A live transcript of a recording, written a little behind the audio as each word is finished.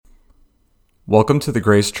Welcome to the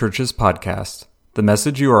Grace Church's podcast. The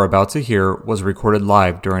message you are about to hear was recorded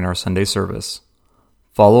live during our Sunday service.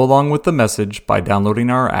 Follow along with the message by downloading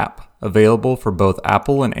our app, available for both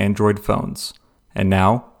Apple and Android phones. And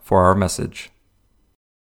now, for our message.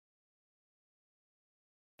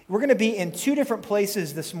 We're going to be in two different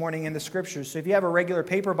places this morning in the Scriptures. So if you have a regular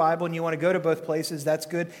paper Bible and you want to go to both places, that's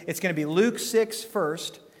good. It's going to be Luke 6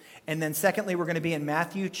 first, and then secondly, we're going to be in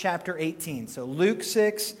Matthew chapter 18. So Luke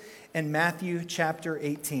 6 and Matthew chapter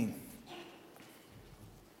 18.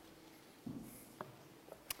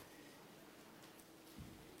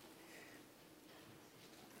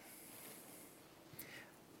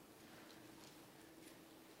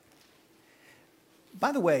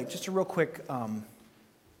 By the way, just a real quick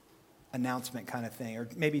announcement kind of thing, or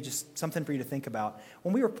maybe just something for you to think about.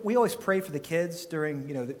 When we always pray for the kids during,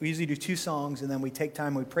 we usually do 2 songs, and then we take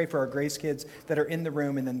time, we pray for our Grace kids that are in the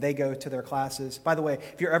room, and then they go to their classes. By the way,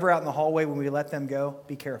 if you're ever out in the hallway when we let them go,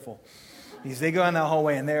 be careful. Because they go in that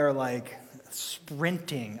hallway and they're like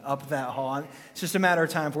sprinting up that hall. It's just a matter of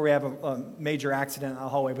time before we have a major accident in the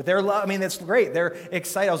hallway. But that's great. They're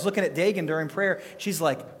excited. I was looking at Dagan during prayer. She's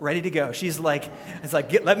like ready to go. She's like,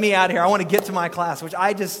 let me out of here. I want to get to my class, which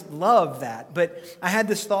I just love that. But I had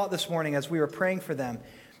this thought this morning as we were praying for them.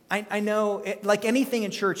 I know, like anything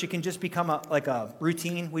in church, it can just become a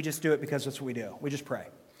routine. We just do it because that's what we do. We just pray.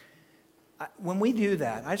 When we do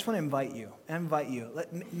that, I just want to invite you.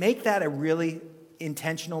 Make that a really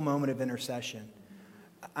intentional moment of intercession.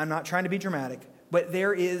 I'm not trying to be dramatic, but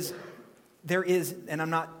there is, and I'm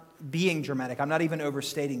not being dramatic, I'm not even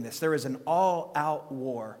overstating this, there is an all-out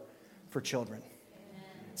war for children.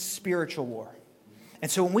 Spiritual war. And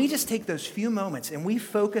so when we just take those few moments and we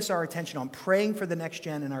focus our attention on praying for the next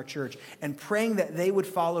gen in our church and praying that they would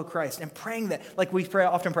follow Christ and praying that, like we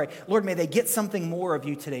often pray, Lord, may they get something more of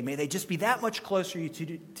you today. May they just be that much closer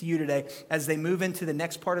to you today as they move into the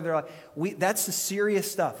next part of their life. That's the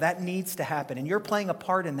serious stuff. That needs to happen. And you're playing a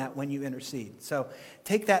part in that when you intercede. So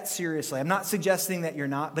take that seriously. I'm not suggesting that you're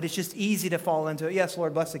not, but it's just easy to fall into it. Yes,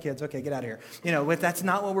 Lord, bless the kids. Okay, get out of here. That's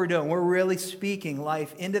not what we're doing. We're really speaking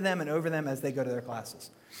life into them and over them as they go to their classes.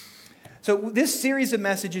 So this series of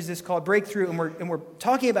messages is called Breakthrough, and we're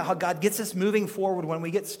talking about how God gets us moving forward when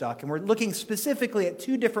we get stuck. And we're looking specifically at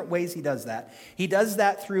 2 different ways He does that. He does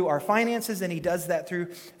that through our finances, and He does that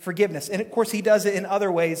through forgiveness. And of course, He does it in other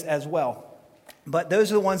ways as well. But those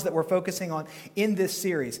are the ones that we're focusing on in this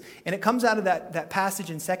series. And it comes out of that passage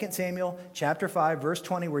in 2 Samuel chapter 5, verse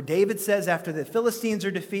 20, where David says, after the Philistines are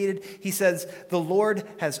defeated, he says, the Lord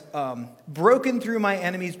has broken through my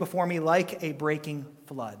enemies before me like a breaking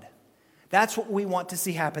flood. That's what we want to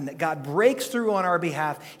see happen, that God breaks through on our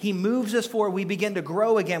behalf. He moves us forward. We begin to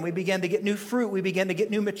grow again. We begin to get new fruit. We begin to get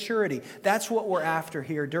new maturity. That's what we're after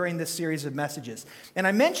here during this series of messages. And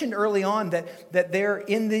I mentioned early on that there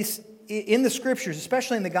in the Scriptures,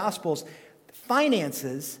 especially in the Gospels,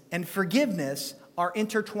 finances and forgiveness are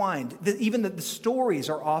intertwined. Even the stories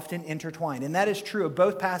are often intertwined. And that is true of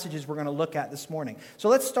both passages we're going to look at this morning. So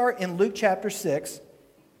let's start in Luke chapter 6.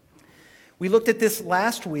 We looked at this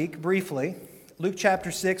last week briefly. Luke chapter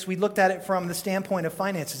 6, we looked at it from the standpoint of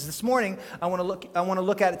finances. This morning, I want to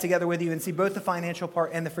look at it together with you and see both the financial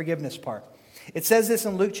part and the forgiveness part. It says this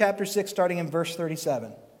in Luke chapter 6, starting in verse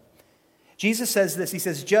 37. Jesus says this, He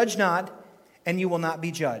says, "Judge not, and you will not be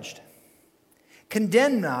judged.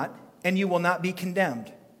 Condemn not, and you will not be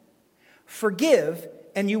condemned. Forgive,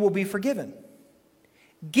 and you will be forgiven.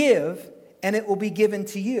 Give, and it will be given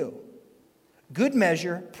to you. Good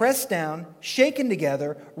measure, pressed down, shaken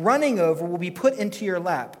together, running over, will be put into your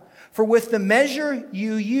lap. For with the measure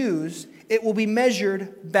you use, it will be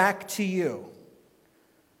measured back to you."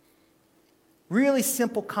 Really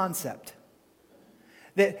simple concept.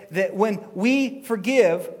 That when we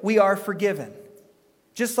forgive, we are forgiven.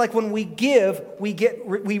 Just like when we give,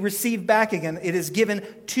 we receive back again. It is given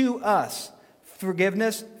to us.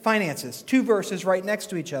 Forgiveness, finances. 2 verses right next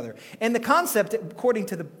to each other. And the concept, according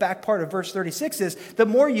to the back part of verse 36, is the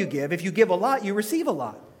more you give, if you give a lot, you receive a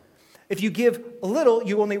lot. If you give a little,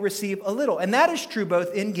 you only receive a little. And that is true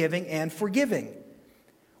both in giving and forgiving.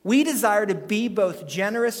 We desire to be both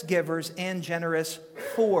generous givers and generous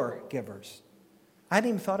forgivers. I hadn't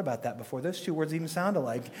even thought about that before. Those 2 words even sound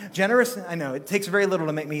alike. Generous, I know, it takes very little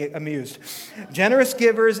to make me amused. Generous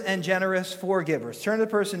givers and generous forgivers. Turn to the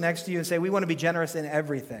person next to you and say, we want to be generous in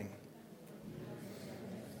everything.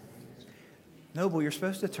 Noble, you're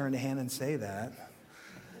supposed to turn to hand and say that.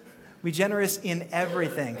 Be generous in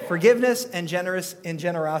everything. Forgiveness and generous in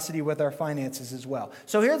generosity with our finances as well.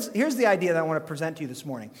 So here's the idea that I want to present to you this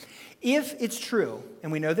morning. If it's true,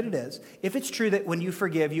 and we know that it is, if it's true that when you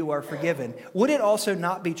forgive, you are forgiven, would it also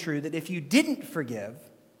not be true that if you didn't forgive,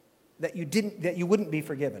 that you wouldn't be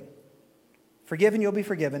forgiven? Forgive and you'll be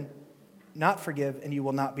forgiven. Not forgive and you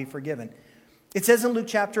will not be forgiven. It says in Luke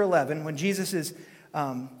chapter 11, when Jesus is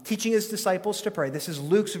teaching his disciples to pray, this is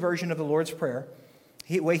Luke's version of the Lord's Prayer,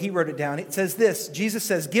 the way he wrote it down, it says this, Jesus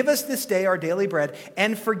says, "Give us this day our daily bread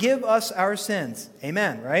and forgive us our sins."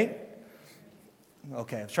 Amen, right?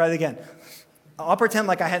 Okay, let's try it again. I'll pretend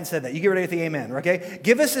like I hadn't said that. You get ready with the amen, okay?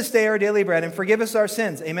 Give us this day our daily bread and forgive us our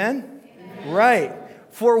sins. Amen? Amen. Right.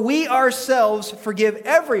 For we ourselves forgive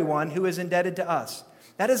everyone who is indebted to us.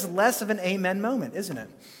 That is less of an amen moment, isn't it?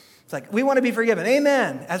 It's like, we want to be forgiven.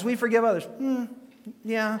 Amen. As we forgive others.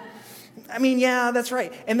 Yeah. I mean, yeah, that's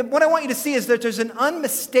right. And what I want you to see is that there's an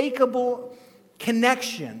unmistakable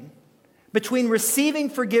connection between receiving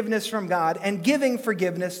forgiveness from God and giving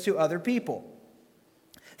forgiveness to other people.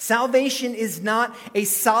 Salvation is not a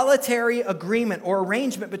solitary agreement or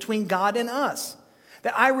arrangement between God and us.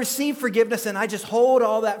 That I receive forgiveness and I just hold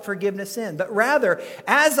all that forgiveness in. But rather,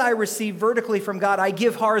 as I receive vertically from God, I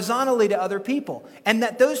give horizontally to other people. And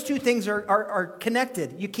that those two things are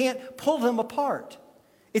connected. You can't pull them apart.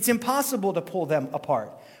 It's impossible to pull them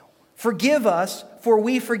apart. Forgive us, for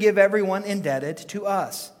we forgive everyone indebted to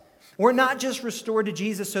us. We're not just restored to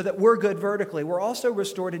Jesus so that we're good vertically. We're also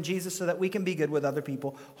restored in Jesus so that we can be good with other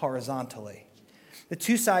people horizontally. The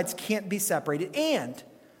two sides can't be separated. And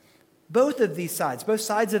both of these sides, both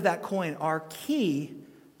sides of that coin, are key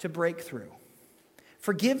to breakthrough.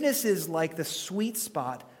 Forgiveness is like the sweet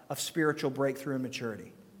spot of spiritual breakthrough and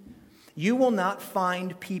maturity. You will not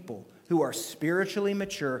find people who are spiritually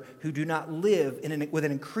mature who do not live with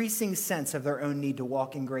an increasing sense of their own need to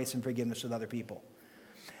walk in grace and forgiveness with other people.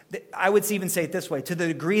 I would even say it this way. To the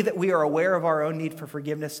degree that we are aware of our own need for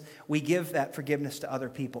forgiveness, we give that forgiveness to other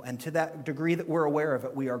people. And to that degree that we're aware of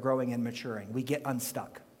it, we are growing and maturing. We get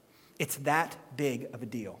unstuck. It's that big of a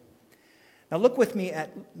deal. Now look with me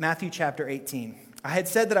at Matthew chapter 18. I had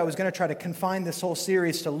said that I was going to try to confine this whole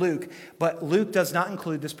series to Luke, but Luke does not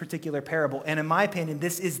include this particular parable. And in my opinion,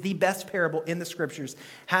 this is the best parable in the scriptures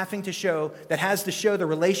has to show the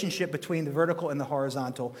relationship between the vertical and the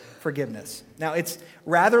horizontal forgiveness. Now it's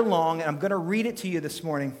rather long, and I'm going to read it to you this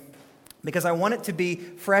morning because I want it to be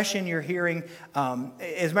fresh in your hearing.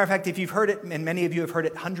 As a matter of fact, if you've heard it, and many of you have heard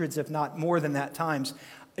it hundreds, if not more than that times,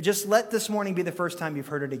 just let this morning be the first time you've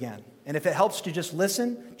heard it again. And if it helps to just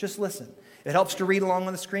listen, just listen. If it helps to read along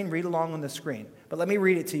on the screen, read along on the screen. But let me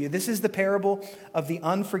read it to you. This is the parable of the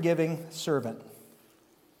unforgiving servant.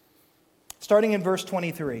 Starting in verse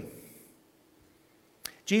 23.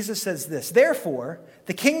 Jesus says this, "Therefore,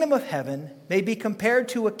 the kingdom of heaven may be compared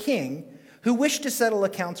to a king who wished to settle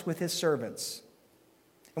accounts with his servants.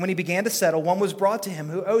 And when he began to settle, one was brought to him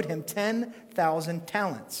who owed him 10,000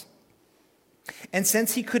 talents. And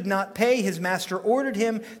since he could not pay, his master ordered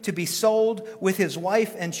him to be sold with his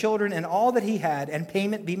wife and children and all that he had, and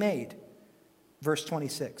payment be made." Verse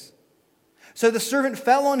 26. "So the servant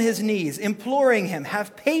fell on his knees, imploring him,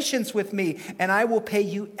 'Have patience with me, and I will pay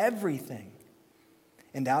you everything.'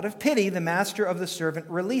 And out of pity, the master of the servant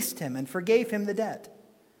released him and forgave him the debt."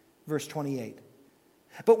 Verse 28.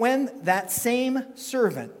 "But when that same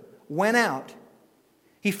servant went out,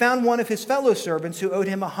 he found one of his fellow servants who owed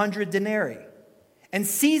him 100 denarii. And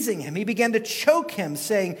seizing him, he began to choke him,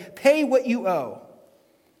 saying, 'Pay what you owe.'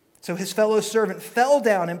 So his fellow servant fell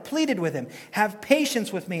down and pleaded with him, 'Have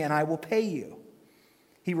patience with me, and I will pay you.'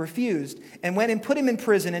 He refused and went and put him in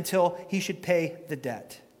prison until he should pay the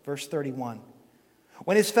debt." Verse 31.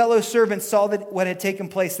 "When his fellow servants saw that what had taken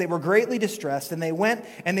place, they were greatly distressed, and they went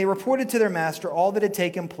and they reported to their master all that had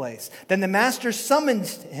taken place. Then the master summoned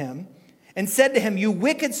him and said to him, 'You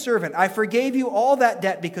wicked servant, I forgave you all that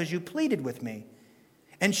debt because you pleaded with me.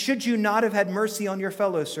 And should you not have had mercy on your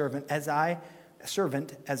fellow servant as I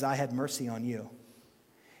had mercy on you?'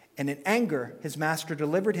 And in anger, his master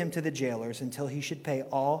delivered him to the jailers until he should pay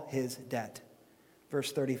all his debt."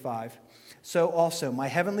 Verse 35. "So also my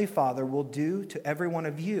heavenly Father will do to every one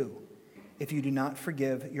of you if you do not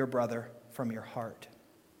forgive your brother from your heart."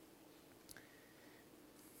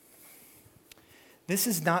 This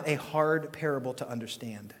is not a hard parable to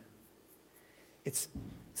understand. It's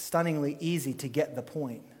stunningly easy to get the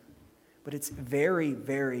point, but it's very,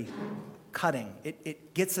 very cutting.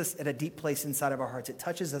 It gets us at a deep place inside of our hearts. It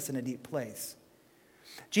touches us in a deep place.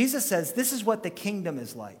 Jesus says this is what the kingdom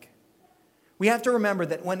is like. We have to remember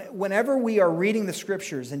that whenever we are reading the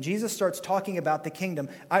scriptures and Jesus starts talking about the kingdom,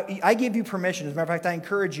 I give you permission. As a matter of fact, I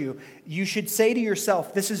encourage you, you should say to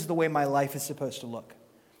yourself, this is the way my life is supposed to look.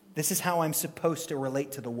 This is how I'm supposed to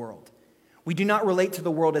relate to the world. We do not relate to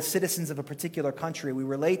the world as citizens of a particular country. We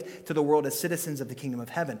relate to the world as citizens of the kingdom of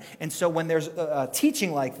heaven. And so when there's a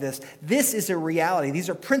teaching like this is a reality.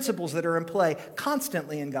 These are principles that are in play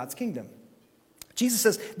constantly in God's kingdom. Jesus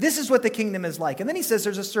says, this is what the kingdom is like. And then he says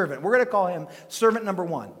there's a servant. We're going to call him servant number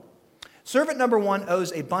one. Servant number one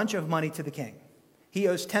owes a bunch of money to the king. He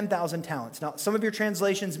owes 10,000 talents. Now, some of your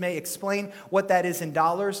translations may explain what that is in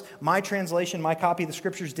dollars. My translation, my copy of the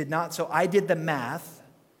scriptures did not, so I did the math,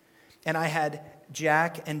 and I had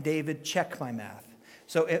Jack and David check my math.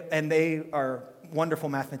 And they are wonderful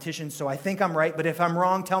mathematicians, so I think I'm right, but if I'm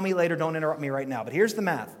wrong, tell me later, don't interrupt me right now. But here's the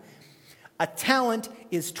math. A talent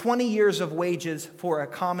is 20 years of wages for a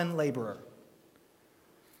common laborer.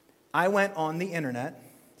 I went on the internet,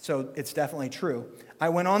 so it's definitely true. I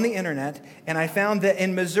went on the internet, and I found that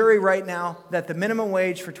in Missouri right now, that the minimum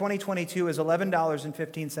wage for 2022 is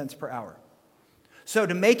 $11.15 per hour. So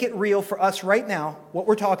to make it real for us right now, what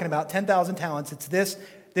we're talking about, 10,000 talents, it's this.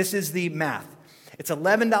 This is the math. It's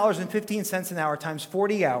 $11.15 an hour times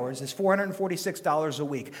 40 hours is $446 a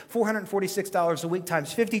week. $446 a week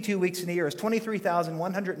times 52 weeks in a year is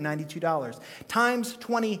 $23,192. Times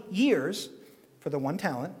 20 years for the one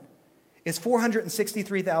talent is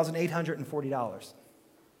 $463,840.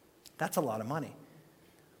 That's a lot of money.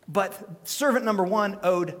 But servant number one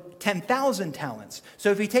owed 10,000 talents.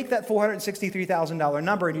 So if you take that $463,000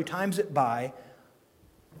 number and you times it by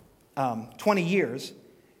 20 years,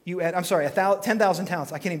 you add, 10,000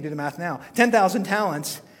 talents. I can't even do the math now. 10,000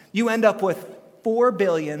 talents, you end up with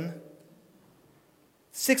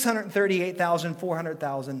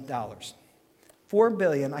 $4,638,400,000. $4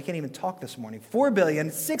 billion, I can't even talk this morning.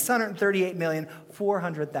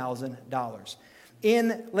 $4,638,400,000.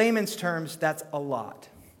 In layman's terms, that's a lot.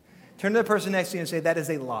 Turn to the person next to you and say, that is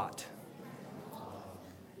a lot.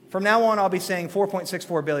 From now on, I'll be saying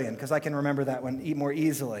 4.64 billion because I can remember that one more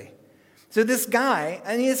easily. So this guy,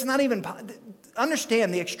 and it's not even,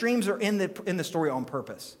 understand the extremes are in the story on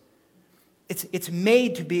purpose. It's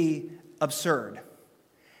made to be absurd.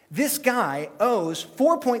 This guy owes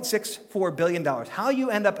 $4.64 billion. How you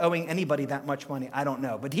end up owing anybody that much money, I don't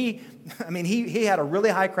know. But he had a really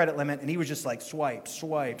high credit limit, and he was just like swipe,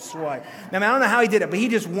 swipe, swipe. Now, I don't know how he did it, but he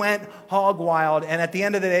just went hog wild. And at the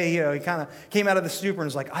end of the day, he kind of came out of the stupor and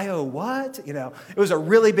was like, I owe what? It was a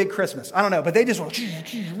really big Christmas. I don't know, but they just went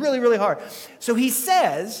really, really hard. So he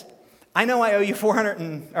says, I know I owe you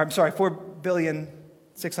 $4.6 billion.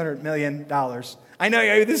 I know I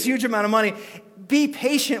owe you this huge amount of money. Be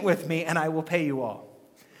patient with me, and I will pay you all.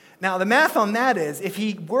 Now, the math on that is, if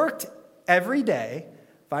he worked every day,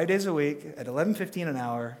 5 days a week, at $11.15 an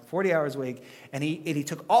hour, 40 hours a week, and he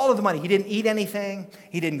took all of the money. He didn't eat anything.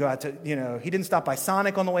 He didn't go out to, he didn't stop by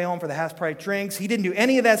Sonic on the way home for the half-price drinks. He didn't do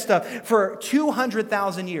any of that stuff for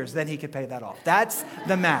 200,000 years. Then he could pay that off. That's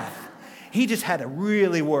the math. He just had to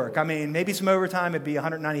really work. Maybe some overtime, it'd be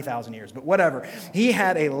 190,000 years, but whatever. He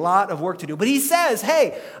had a lot of work to do. But he says,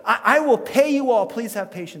 hey, I will pay you all. Please have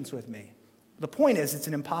patience with me. The point is, it's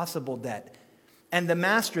an impossible debt. And the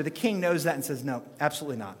master, the king, knows that and says, no,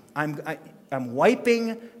 absolutely not. I'm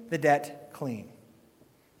wiping the debt clean.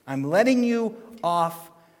 I'm letting you off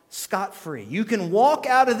scot-free. You can walk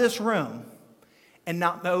out of this room and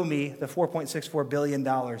not owe me the $4.64 billion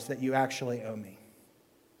that you actually owe me.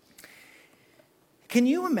 Can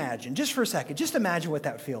you imagine, just for a second, just imagine what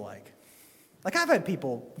that would feel like. Like, I've had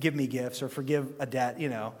people give me gifts or forgive a debt,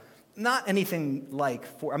 not anything like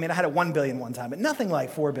I had a $1 billion one time, but nothing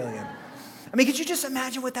like $4 billion. Could you just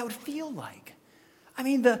imagine what that would feel like?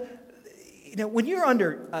 When you're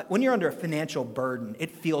under a financial burden,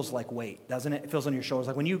 it feels like weight, doesn't it? It feels on your shoulders.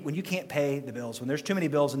 Like when you can't pay the bills, when there's too many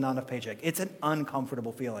bills and not enough paycheck, it's an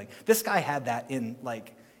uncomfortable feeling. This guy had that in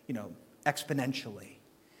exponentially.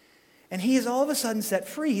 And he is all of a sudden set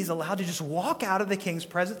free. He's allowed to just walk out of the king's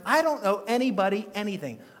presence. I don't owe anybody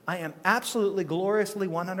anything. I am absolutely, gloriously,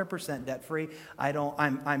 100% debt-free.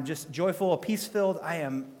 I'm just joyful, peace-filled. I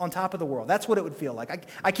am on top of the world. That's what it would feel like.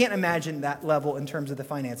 I can't imagine that level in terms of the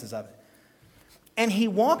finances of it. And he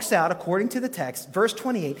walks out, according to the text, verse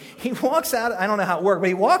 28, he walks out, I don't know how it worked, but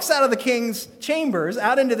he walks out of the king's chambers,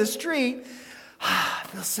 out into the street. It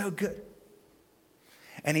feels so good.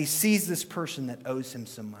 And he sees this person that owes him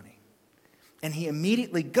some money. And he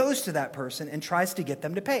immediately goes to that person and tries to get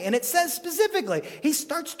them to pay. And it says specifically, he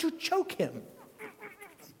starts to choke him.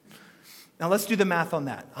 Now let's do the math on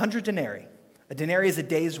that. 100 denarii. A denarii is a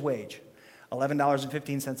day's wage.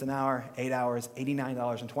 $11.15 an hour, 8 hours,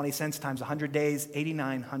 $89.20 times 100 days,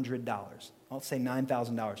 $8,900. I'll say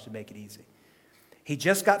 $9,000 to make it easy. He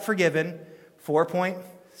just got forgiven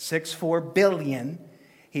 $4.64 billion.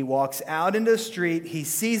 He walks out into the street. He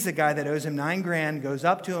sees a guy that owes him $9,000, goes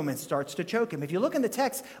up to him and starts to choke him. If you look in the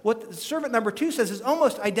text, what servant number 2 says is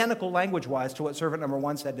almost identical language-wise to what servant number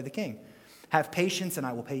 1 said to the king. Have patience and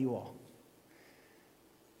I will pay you all.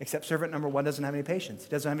 Except servant number 1 doesn't have any patience. He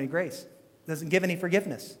doesn't have any grace. Doesn't give any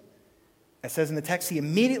forgiveness. It says in the text, he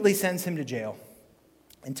immediately sends him to jail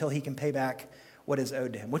until he can pay back what is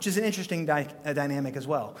owed to him, which is an interesting dynamic as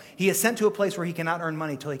well. He is sent to a place where he cannot earn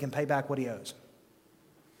money until he can pay back what he owes.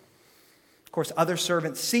 Of course, other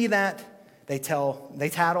servants see that. They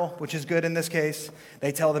tattle, which is good in this case.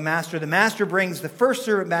 They tell the master. The master brings the first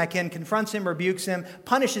servant back in, confronts him, rebukes him,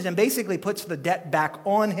 punishes him, basically puts the debt back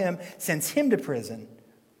on him, sends him to prison,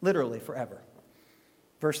 literally forever.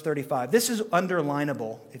 Verse 35. This is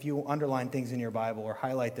underlinable if you underline things in your Bible or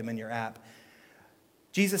highlight them in your app.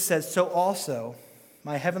 Jesus says, so also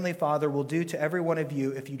my heavenly Father will do to every one of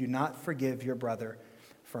you if you do not forgive your brother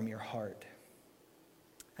from your heart.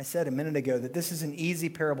 I said a minute ago that this is an easy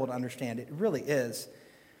parable to understand. It really is.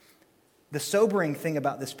 The sobering thing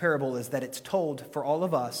about this parable is that it's told for all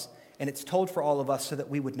of us, and it's told for all of us so that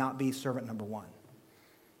we would not be servant number 1.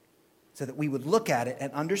 So that we would look at it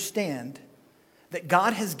and understand that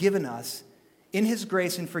God has given us, in his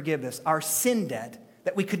grace and forgiveness, our sin debt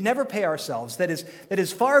that we could never pay ourselves, that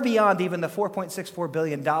is far beyond even the $4.64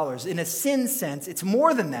 billion. In a sin sense, it's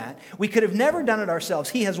more than that. We could have never done it ourselves.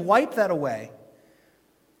 He has wiped that away.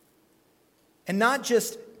 And not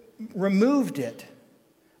just removed it,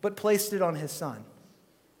 but placed it on his son.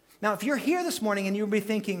 Now, if you're here this morning and you'll be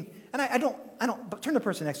thinking, and I don't, but turn to the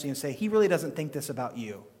person next to you and say, he really doesn't think this about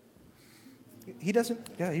you. He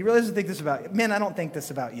really doesn't think this about you. Man, I don't think this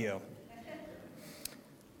about you.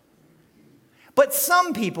 But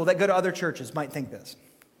some people that go to other churches might think this.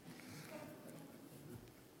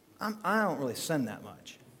 I don't really sin that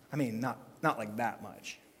much. I mean, not like that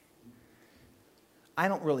much. I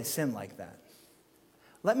don't really sin like that.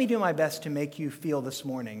 Let me do my best to make you feel this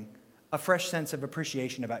morning a fresh sense of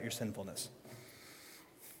appreciation about your sinfulness.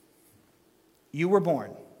 You were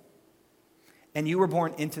born, and you were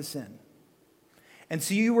born into sin. And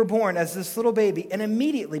so you were born as this little baby, and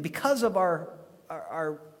immediately, because of our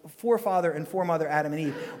forefather and foremother Adam and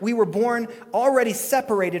Eve, we were born already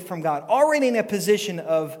separated from God, already in a position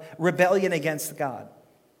of rebellion against God.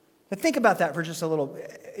 But think about that for just a little.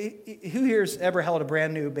 Who here's ever held a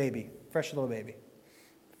brand new baby, fresh little baby?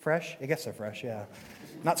 Fresh? I guess they're fresh, yeah.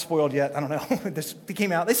 Not spoiled yet, I don't know. They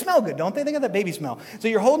came out. They smell good, don't they? They got that baby smell. So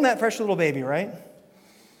you're holding that fresh little baby, right?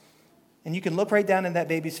 And you can look right down in that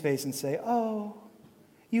baby's face and say, oh,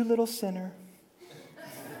 you little sinner.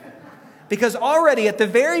 Because already at the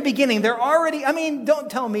very beginning, don't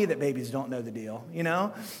tell me that babies don't know the deal, you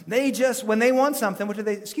know? They just, when they want something, what do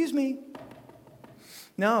they, excuse me?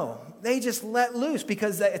 No, they just let loose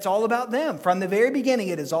because it's all about them. From the very beginning,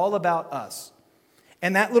 it is all about us.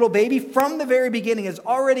 And that little baby from the very beginning is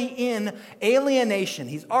already in alienation.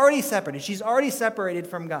 He's already separated. She's already separated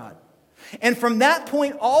from God. And from that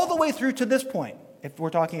point all the way through to this point, if we're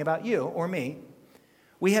talking about you or me,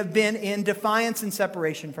 we have been in defiance and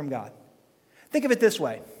separation from God. Think of it this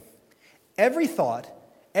way. Every thought,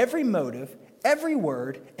 every motive, every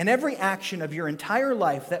word, and every action of your entire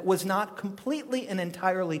life that was not completely and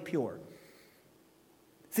entirely pure.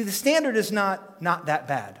 See, the standard is not that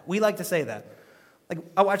bad. We like to say that. Like,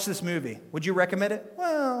 I watched this movie. Would you recommend it?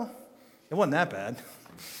 Well, it wasn't that bad.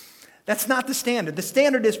 That's not the standard. The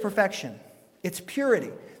standard is perfection. It's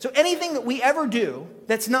purity. So anything that we ever do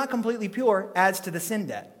that's not completely pure adds to the sin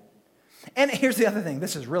debt. And here's the other thing.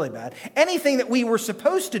 This is really bad. Anything that we were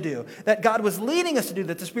supposed to do, that God was leading us to do,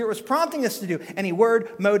 that the Spirit was prompting us to do, any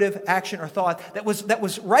word, motive, action, or thought that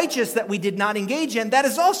was righteous that we did not engage in, that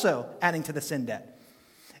is also adding to the sin debt.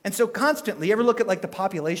 And so constantly, you ever look at like the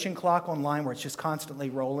population clock online where it's just constantly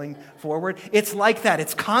rolling forward? It's like that.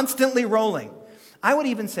 It's constantly rolling. I would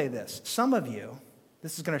even say this. Some of you,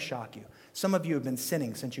 this is going to shock you, some of you have been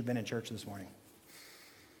sinning since you've been in church this morning.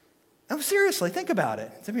 No, seriously, think about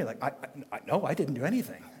it. Some of you are like, no, I didn't do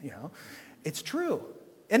anything. You know, it's true.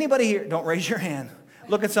 Anybody here, don't raise your hand.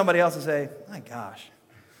 Look at somebody else and say, my gosh,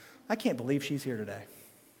 I can't believe she's here today.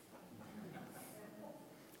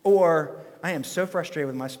 Or, I am so frustrated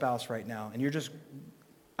with my spouse right now, and you're just,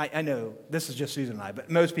 I know this is just Susan and I, but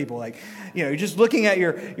most people you're just looking at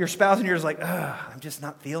your spouse and you're just like, I'm just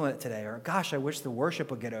not feeling it today. Or, gosh, I wish the worship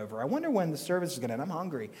would get over. I wonder when the service is going to end. I'm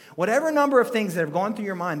hungry. Whatever number of things that have gone through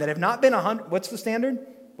your mind that have not been 100, what's the standard?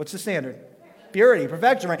 What's the standard? purity,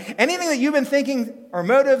 perfection, right? Anything that you've been thinking or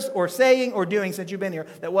motives or saying or doing since you've been here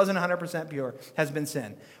that wasn't 100% pure has been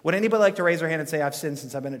sin. Would anybody like to raise their hand and say, I've sinned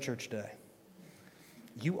since I've been at church today?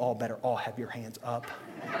 You all better all have your hands up.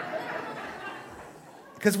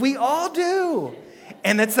 Because we all do.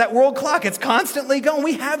 And it's that world clock. It's constantly going.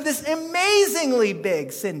 We have this amazingly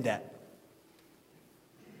big sin debt.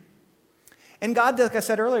 And God, like I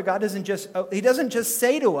said earlier, God doesn't just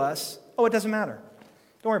say to us, oh, it doesn't matter.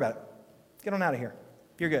 Don't worry about it. Get on out of here.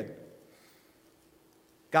 You're good.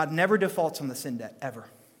 God never defaults on the sin debt, ever.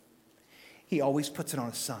 He always puts it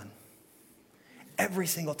on his son. Every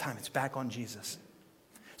single time it's back on Jesus.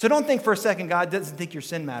 So don't think for a second God doesn't think your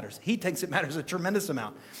sin matters. He thinks it matters a tremendous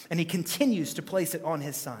amount. And he continues to place it on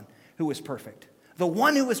his son, who was perfect. The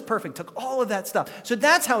one who was perfect took all of that stuff. So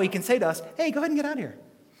that's how he can say to us, hey, go ahead and get out of here.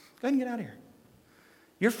 Go ahead and get out of here.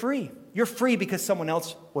 You're free. You're free because someone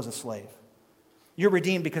else was a slave. You're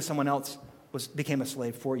redeemed because someone else became a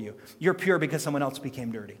slave for you. You're pure because someone else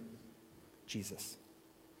became dirty. Jesus.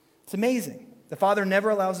 It's amazing. The Father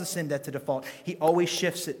never allows the sin debt to default. He always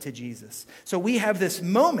shifts it to Jesus. So we have this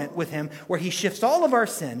moment with him where he shifts all of our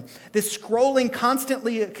sin, this scrolling,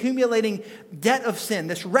 constantly accumulating debt of sin,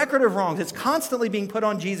 this record of wrongs. It's constantly being put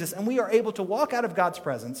on Jesus, and we are able to walk out of God's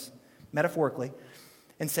presence, metaphorically,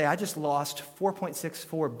 and say, I just lost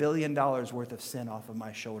 $4.64 billion worth of sin off of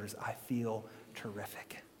my shoulders. I feel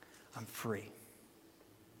terrific. I'm free.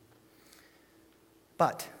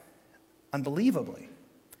 But, unbelievably,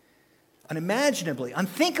 unimaginably,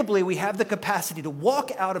 unthinkably, we have the capacity to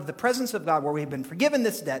walk out of the presence of God where we've been forgiven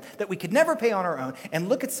this debt that we could never pay on our own and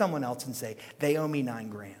look at someone else and say, they owe me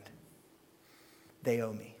 $9,000. They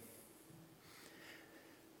owe me.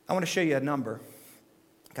 I want to show you a number.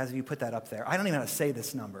 Guys, if you put that up there, I don't even know how to say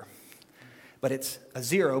this number, but it's a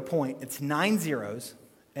 0 point. It's 9 zeros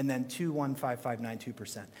and then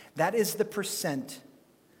 2.15592%. That is the percentage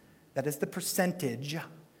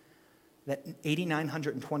that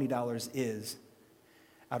 $8,920 is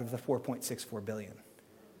out of the $4.64 billion.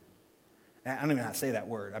 I don't even know how to say that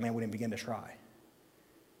word. I wouldn't even begin to try.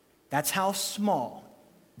 That's how small,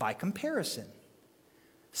 by comparison,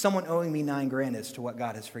 someone owing me $9,000 is to what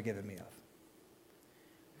God has forgiven me of.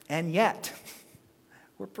 And yet,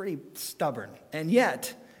 we're pretty stubborn. And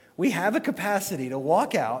yet, we have a capacity to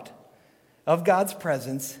walk out of God's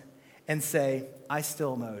presence and say, I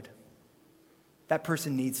still am owed. That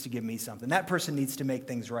person needs to give me something. That person needs to make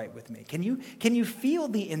things right with me. Can you feel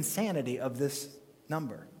the insanity of this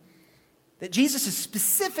number? That Jesus is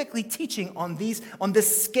specifically teaching on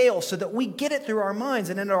this scale so that we get it through our minds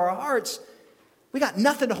and into our hearts. We got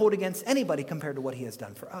nothing to hold against anybody compared to what he has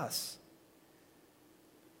done for us.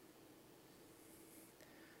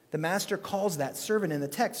 The master calls that servant in the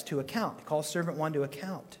text to account. He calls servant 1 to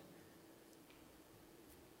account.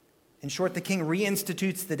 In short, the king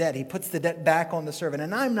reinstitutes the debt. He puts the debt back on the servant.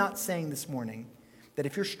 And I'm not saying this morning that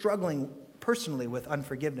if you're struggling personally with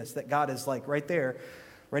unforgiveness, that God is like right there,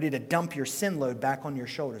 ready to dump your sin load back on your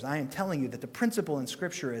shoulders. I am telling you that the principle in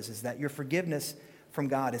Scripture is that your forgiveness from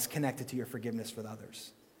God is connected to your forgiveness for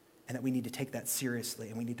others. And that we need to take that seriously,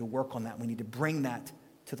 and we need to work on that. We need to bring that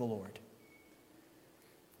to the Lord.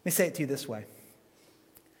 Let me say it to you this way.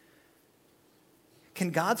 Can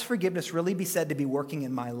God's forgiveness really be said to be working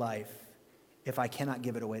in my life if I cannot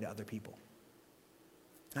give it away to other people?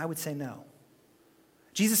 And I would say no.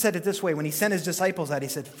 Jesus said it this way when he sent his disciples out. He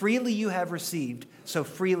said, freely you have received, so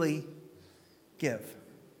freely give.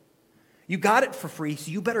 You got it for free, so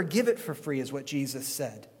you better give it for free, is what Jesus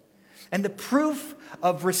said. And the proof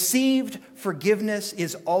of received forgiveness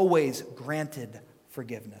is always granted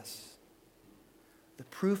forgiveness. The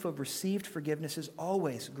proof of received forgiveness is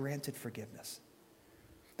always granted forgiveness.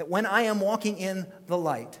 That when I am walking in the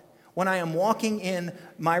light, when I am walking in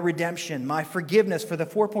my redemption, my forgiveness for the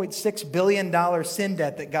 $4.6 billion sin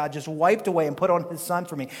debt that God just wiped away and put on his son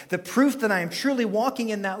for me, the proof that I am truly walking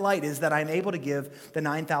in that light is that I'm able to give the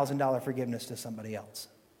 $9,000 forgiveness to somebody else.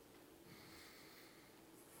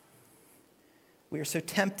 We are so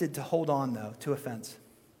tempted to hold on, though, to offense,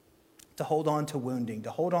 to hold on to wounding, to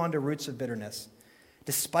hold on to roots of bitterness,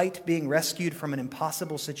 despite being rescued from an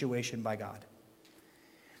impossible situation by God.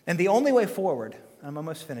 And the only way forward, I'm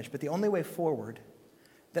almost finished, but the only way forward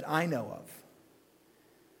that I know of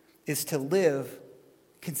is to live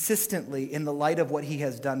consistently in the light of what he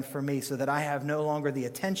has done for me so that I have no longer the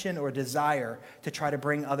attention or desire to try to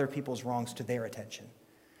bring other people's wrongs to their attention.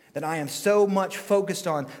 That I am so much focused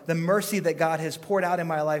on the mercy that God has poured out in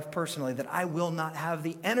my life personally that I will not have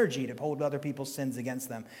the energy to hold other people's sins against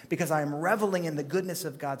them because I am reveling in the goodness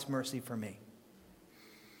of God's mercy for me.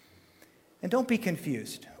 And don't be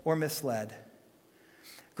confused or misled.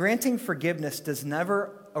 Granting forgiveness does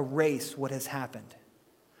never erase what has happened.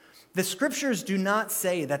 The scriptures do not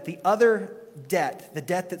say that the other debt, the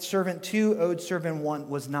debt that servant 2 owed servant 1,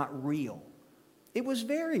 was not real. It was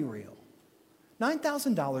very real.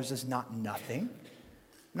 $9,000 is not nothing.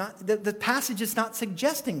 The passage is not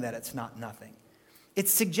suggesting that it's not nothing.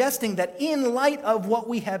 It's suggesting that in light of what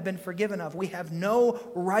we have been forgiven of, we have no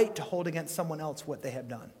right to hold against someone else what they have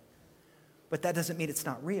done. But that doesn't mean it's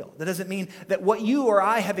not real. That doesn't mean that what you or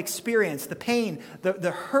I have experienced, the pain,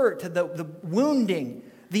 the hurt, the wounding,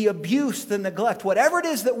 the abuse, the neglect, whatever it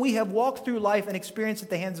is that we have walked through life and experienced at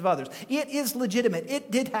the hands of others, it is legitimate. It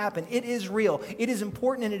did happen. It is real. It is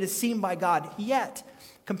important, and it is seen by God. Yet,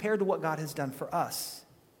 compared to what God has done for us,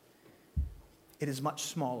 it is much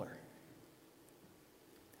smaller.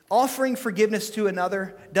 Offering forgiveness to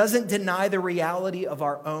another doesn't deny the reality of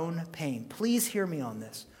our own pain. Please hear me on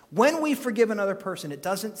this. When we forgive another person, it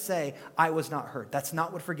doesn't say, I was not hurt. That's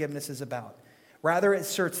not what forgiveness is about. Rather, it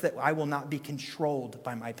asserts that I will not be controlled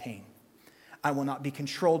by my pain. I will not be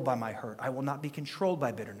controlled by my hurt. I will not be controlled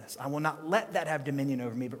by bitterness. I will not let that have dominion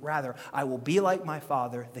over me, but rather, I will be like my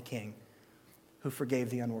Father, the King, who forgave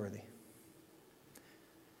the unworthy.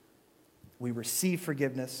 We receive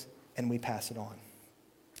forgiveness and we pass it on.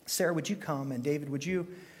 Sarah, would you come? And David, would you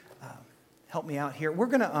help me out here? We're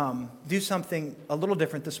going to do something a little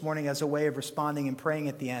different this morning as a way of responding and praying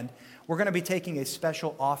at the end. We're going to be taking a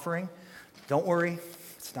special offering. Don't worry,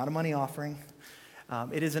 it's not a money offering.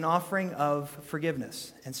 It is an offering of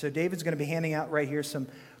forgiveness. And so David's going to be handing out right here some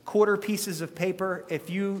quarter pieces of paper. If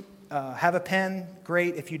you have a pen,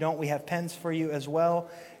 great. If you don't, we have pens for you as well.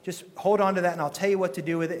 Just hold on to that, and I'll tell you what to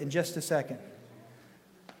do with it in just a second.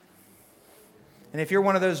 And if you're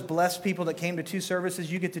one of those blessed people that came to 2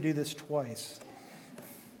 services, you get to do this twice.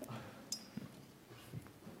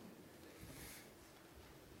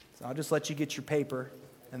 So I'll just let you get your paper,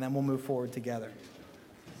 and then we'll move forward together.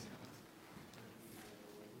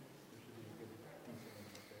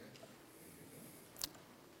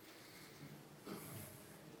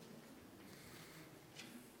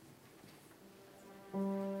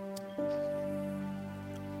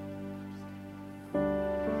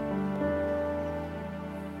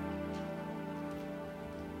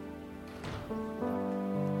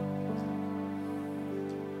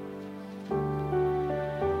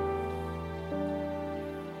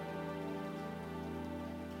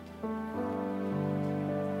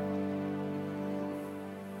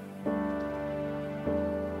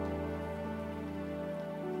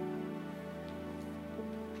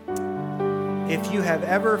 If you have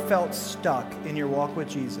ever felt stuck in your walk with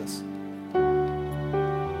Jesus,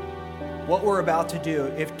 what we're about to do,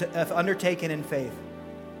 if undertaken in faith,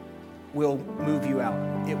 will move you out.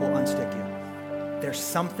 It will unstick you. There's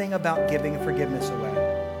something about giving forgiveness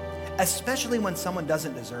away, especially when someone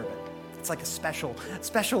doesn't deserve it. It's like a special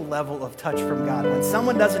level of touch from God. When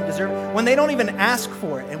someone doesn't deserve it, when they don't even ask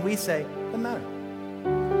for it, and we say, doesn't matter.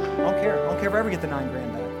 I don't care. I don't care if I ever get the $9,000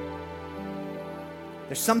 back.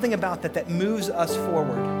 There's something about that moves us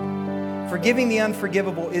forward. Forgiving the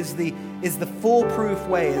unforgivable is the foolproof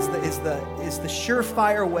way, is the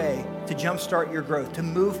surefire way to jumpstart your growth, to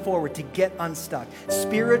move forward, to get unstuck.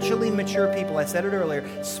 Spiritually mature people, I said it earlier,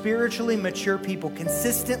 spiritually mature people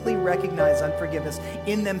consistently recognize unforgiveness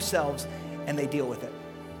in themselves, and they deal with it.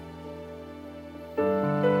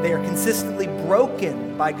 They are consistently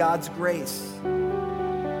broken by God's grace,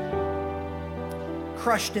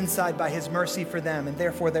 crushed inside by His mercy for them, and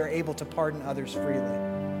therefore they're able to pardon others freely.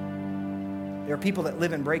 There are people that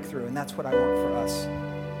live in breakthrough, and that's what I want for us.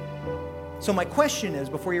 So my question is,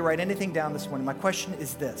 before you write anything down this morning, my question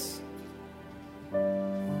is this.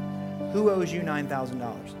 Who owes you $9,000?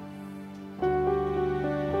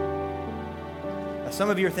 Now, some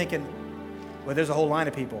of you are thinking, well, there's a whole line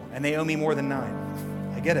of people, and they owe me more than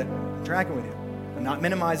 9. I get it. I'm tracking with you. I'm not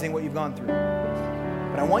minimizing what you've gone through.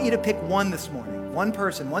 But I want you to pick one this morning. One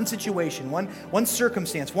person, one situation, one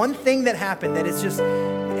circumstance, one thing that happened that is just,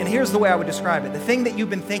 and here's the way I would describe it. The thing that you've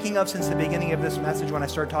been thinking of since the beginning of this message when I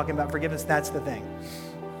started talking about forgiveness, that's the thing.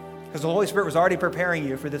 Because the Holy Spirit was already preparing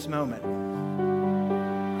you for this moment.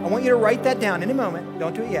 I want you to write that down in a moment.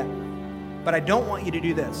 Don't do it yet. But I don't want you to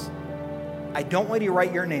do this. I don't want you to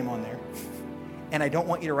write your name on there. And I don't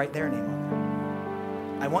want you to write their name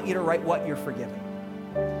on there. I want you to write what you're forgiving.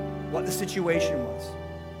 What the situation was.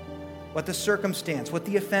 What the circumstance, what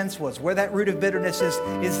the offense was, where that root of bitterness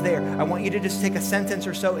is there. I want you to just take a sentence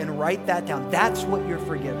or so and write that down. That's what you're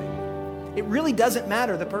forgiving. It really doesn't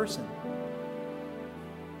matter the person.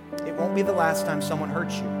 It won't be the last time someone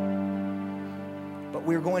hurts you. But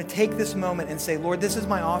we're going to take this moment and say, Lord, this is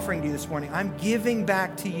my offering to you this morning. I'm giving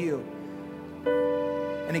back to you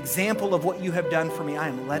an example of what you have done for me. I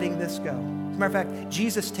am letting this go. As a matter of fact,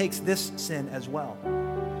 Jesus takes this sin as well.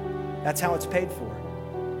 That's how it's paid for.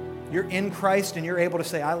 You're in Christ and you're able to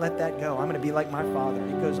say, I let that go. I'm going to be like my Father.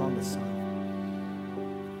 It goes on the Son.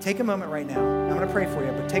 Take a moment right now. I'm going to pray for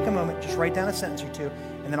you, but take a moment, just write down a sentence or two,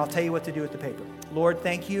 and then I'll tell you what to do with the paper. Lord,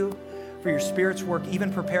 thank you for your Spirit's work,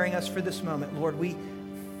 even preparing us for this moment. Lord, we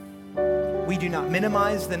do not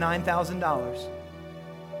minimize the $9,000.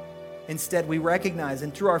 Instead, we recognize,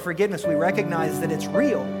 and through our forgiveness, we recognize that it's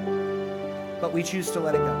real, but we choose to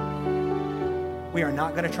let it go. We are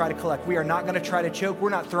not going to try to collect. We are not going to try to choke. We're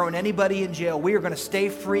not throwing anybody in jail. We are going to stay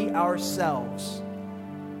free ourselves.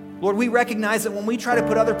 Lord, we recognize that when we try to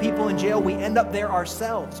put other people in jail, we end up there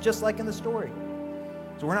ourselves, just like in the story.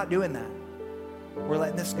 So we're not doing that. We're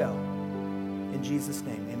letting this go. In Jesus'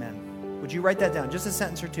 name, amen. Would you write that down? Just a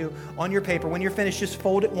sentence or two on your paper. When you're finished, just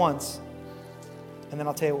fold it once, and then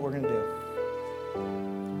I'll tell you what we're going to do.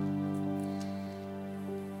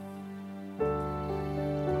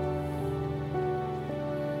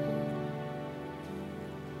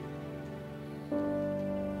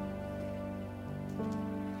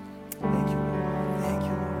 Thank you, Lord. Thank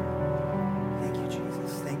you, Lord. Thank you,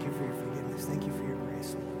 Jesus. Thank you for your forgiveness. Thank you for your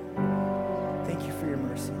grace, Lord. Thank you for your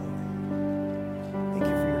mercy, Lord. Thank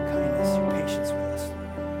you for your kindness, your patience with us,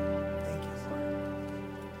 Lord. Thank you, Lord.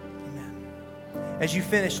 Amen. As you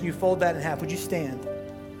finish and you fold that in half, would you stand?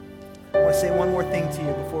 I want to say one more thing to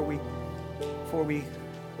you before we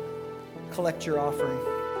collect your offering.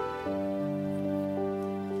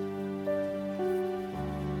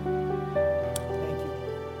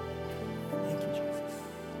 Thank you, Jesus.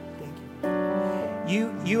 Thank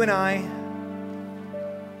you. You and I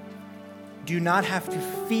do not have to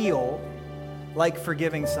feel like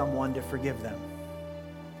forgiving someone to forgive them.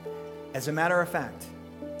 As a matter of fact,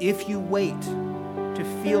 if you wait to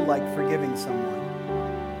feel like forgiving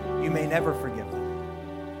someone, you may never forgive them.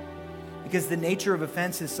 Because the nature of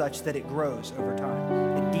offense is such that it grows over time.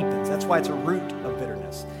 It deepens. That's why it's a root of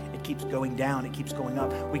bitterness. It keeps going down. It keeps going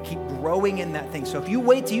up. We keep growing in that thing. So if you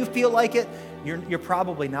wait till you feel like it, you're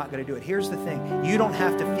probably not going to do it. Here's the thing. You don't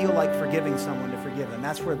have to feel like forgiving someone to forgive them.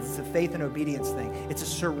 That's where it's a faith and obedience thing. It's a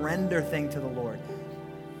surrender thing to the Lord.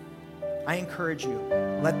 I encourage you,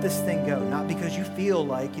 let this thing go. Not because you feel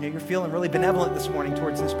like, you're feeling really benevolent this morning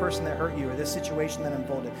towards this person that hurt you or this situation that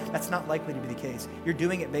unfolded. That's not likely to be the case. You're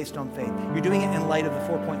doing it based on faith. You're doing it in light of the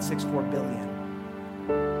 $4.64 billion.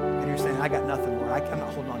 And you're saying, I got nothing more. I'm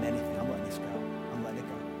not holding on to anything. I'm letting this go. I'm letting it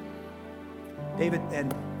go. David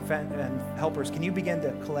and helpers, can you begin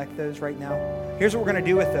to collect those right now? Here's what we're going to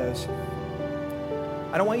do with those.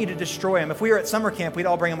 I don't want you to destroy them. If we were at summer camp, we'd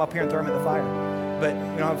all bring them up here and throw them in the fire. But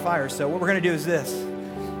we don't have fire. So what we're going to do is this.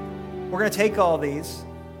 We're going to take all these,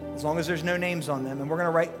 as long as there's no names on them, and we're going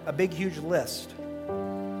to write a big, huge list.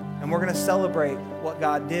 And we're going to celebrate what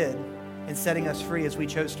God did in setting us free as we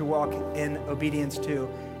chose to walk in obedience to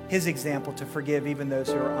His example to forgive even those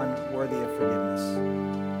who are unworthy of forgiveness.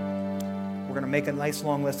 We're going to make a nice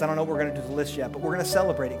long list. I don't know what we're going to do with the list yet, but we're going to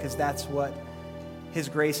celebrate it because that's what His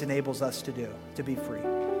grace enables us to do, to be free.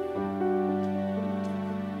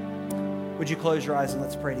 Would you close your eyes and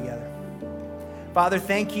let's pray together? Father,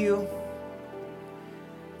 thank you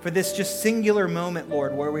for this just singular moment,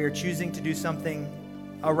 Lord, where we are choosing to do something,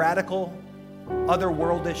 a radical,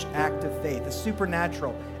 otherworldish act of faith, a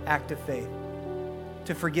supernatural act of faith,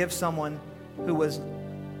 to forgive someone who was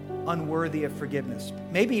unworthy of forgiveness.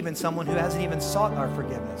 Maybe even someone who hasn't even sought our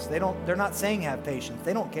forgiveness. They're not saying have patience.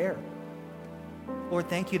 They don't care. Lord,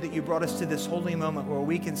 thank you that you brought us to this holy moment where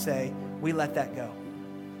we can say, we let that go.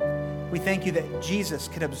 We thank you that Jesus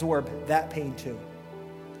could absorb that pain too.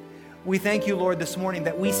 We thank you, Lord, this morning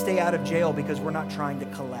that we stay out of jail because we're not trying to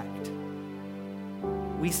collect.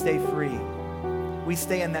 We stay free. We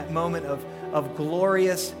stay in that moment of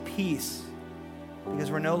glorious peace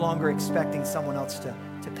because we're no longer expecting someone else to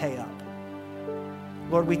pay up.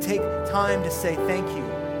 Lord, we take time to say thank you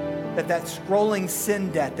that scrolling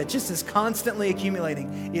sin debt that just is constantly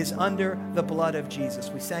accumulating is under the blood of Jesus.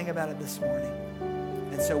 We sang about it this morning.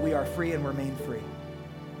 And so we are free and remain free.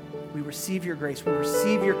 We receive your grace. We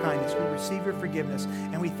receive your kindness. We receive your forgiveness.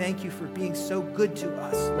 And we thank you for being so good to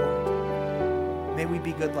us, Lord. May we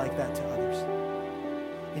be good like that to others.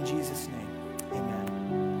 In Jesus' name,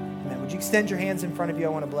 amen. Amen. Would you extend your hands in front of you? I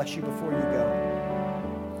want to bless you before you go.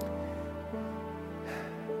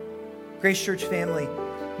 Grace Church family,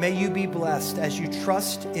 may you be blessed as you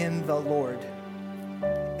trust in the Lord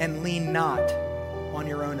and lean not on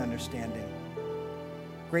your own understanding.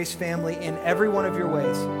 Grace family, in every one of your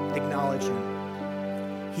ways, acknowledge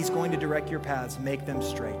Him. He's going to direct your paths, make them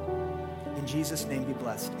straight. In Jesus' name, be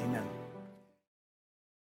blessed. Amen.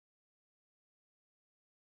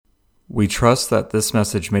 We trust that this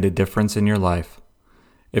message made a difference in your life.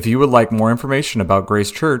 If you would like more information about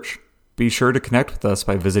Grace Church, be sure to connect with us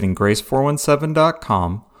by visiting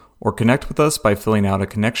grace417.com or connect with us by filling out a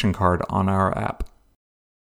connection card on our app.